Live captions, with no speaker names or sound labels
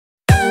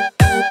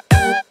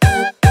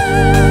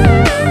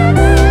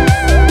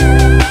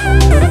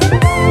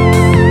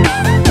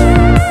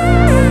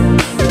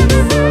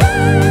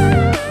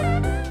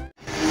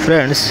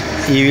Friends,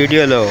 ఈ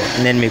వీడియోలో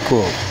నేను మీకు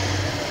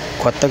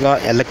కొత్తగా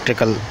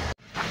ఎలక్ట్రికల్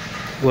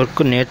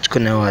వర్క్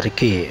నేర్చుకునే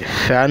వారికి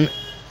ఫ్యాన్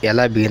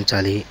ఎలా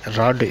బిగించాలి,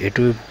 రాడ్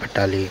ఎటువైపు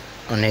పెట్టాలి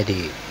అనేది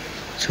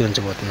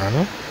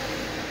చూపించబోతున్నాను.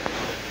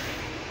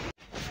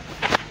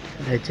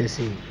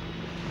 దయచేసి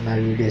నా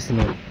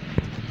వీడియోస్ను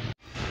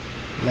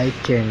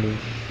లైక్ చేయండి,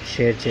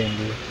 షేర్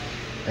చేయండి.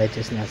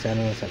 దయచేసి నా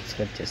ఛానల్ని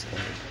సబ్స్క్రైబ్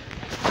చేసుకోండి.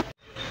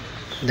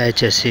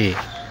 దయచేసి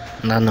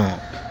నన్ను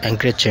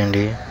ఎంకరేజ్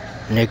చేయండి.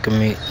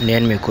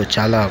 నేను మీకు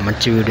చాలా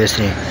మంచి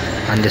వీడియోస్ని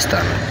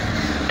అందిస్తాను.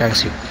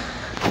 Thanks you.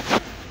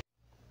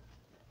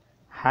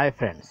 హాయ్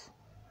ఫ్రెండ్స్,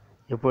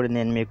 ఇప్పుడు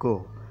నేను మీకు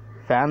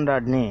ఫ్యాన్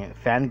రాడ్ని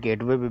ఫ్యాన్కి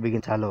ఎటువైపు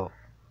బిగించాలో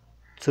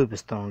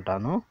చూపిస్తూ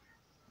ఉంటాను.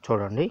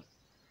 చూడండి.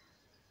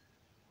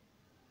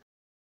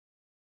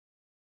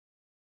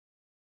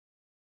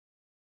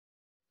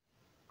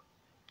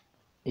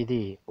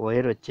 ఇది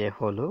వైర్ వచ్చే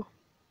హోలు,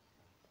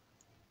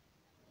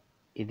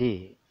 ఇది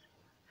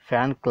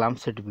ఫ్యాన్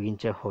క్లాంప్ సెట్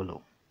బిగించే హోలు.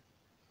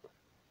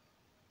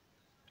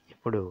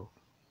 ఇప్పుడు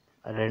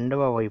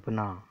రెండవ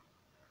వైపున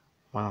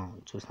మనం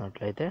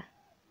చూసినట్లయితే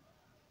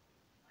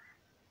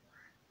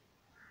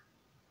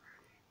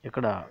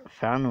ఇక్కడ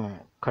ఫ్యాను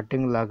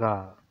కట్టింగ్ లాగా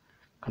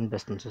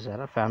కనిపిస్తుంది,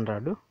 చూసారా? ఫ్యాన్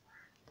రాడ్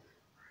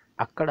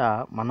అక్కడ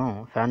మనం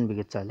ఫ్యాన్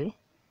బిగించాలి.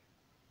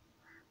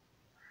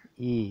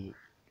 ఈ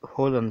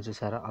హోల్ అని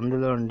చూసారా,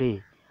 అందులో నుండి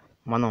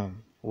మనం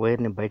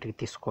వైర్ని బయటికి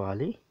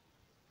తీసుకోవాలి.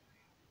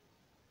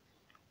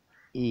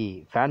 ఈ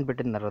ఫ్యాన్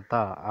పెట్టిన తర్వాత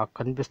ఆ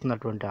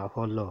కనిపిస్తున్నటువంటి ఆ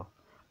హోల్లో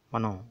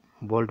మనం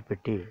బోల్ట్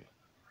పెట్టి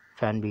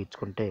ఫ్యాన్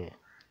బిగించుకుంటే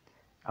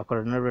అక్కడ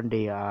ఉన్నటువంటి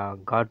ఆ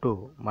ఘాటు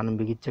మనం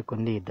బిగించే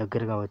కొన్ని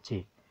దగ్గరగా వచ్చి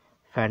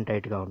ఫ్యాన్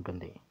టైట్గా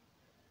ఉంటుంది.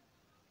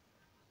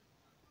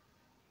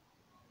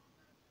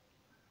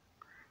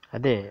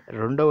 అదే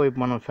రెండో వైపు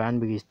మనం ఫ్యాన్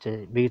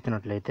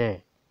బిగించినట్లయితే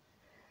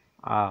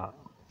ఆ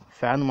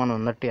ఫ్యాన్ మనం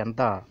నట్టు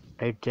ఎంత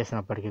టైట్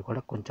చేసినప్పటికీ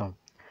కూడా కొంచెం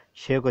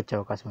షేక్ వచ్చే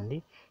అవకాశం ఉంది.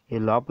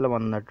 ఈ లోపల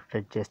మనం నట్టు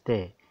టైట్ చేస్తే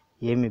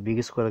ఏమీ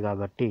బిగుసుకోదు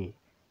కాబట్టి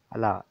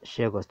అలా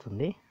షేక్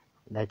వస్తుంది.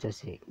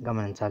 దయచేసి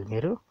గమనించాలి.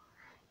 మీరు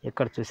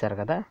ఇక్కడ చూశారు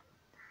కదా,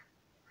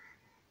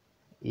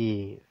 ఈ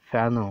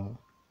ఫ్యాను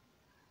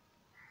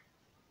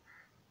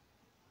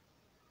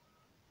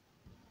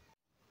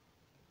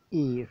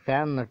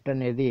నట్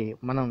అనేది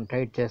మనం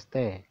టైట్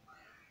చేస్తే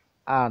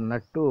ఆ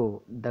నట్టు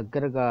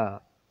దగ్గరగా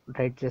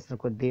టైట్ చేసిన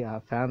కొద్దీ ఆ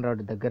ఫ్యాన్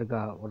రాడ్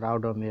దగ్గరగా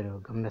రావడం మీరు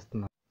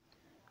గమనిస్తున్నారు.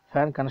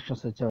 ఫ్యాన్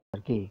కనెక్షన్స్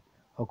వచ్చేవారికి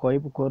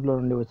ఒకవైపు కోర్లో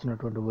నుండి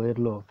వచ్చినటువంటి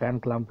వైర్లో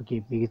ఫ్యాన్ క్లాంప్కి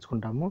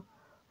బిగించుకుంటాము.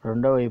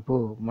 రెండో వైపు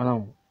మనం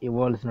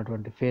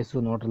ఇవ్వాల్సినటువంటి ఫేసు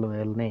న్యూట్రల్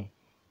వైర్లని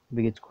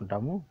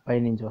బిగించుకుంటాము.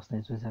 పైనుంచి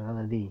వస్తున్నాయి చూసారు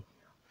కదా, అది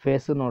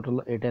ఫేసు న్యూట్రల్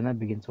ఎటైనా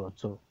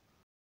బిగించవచ్చు.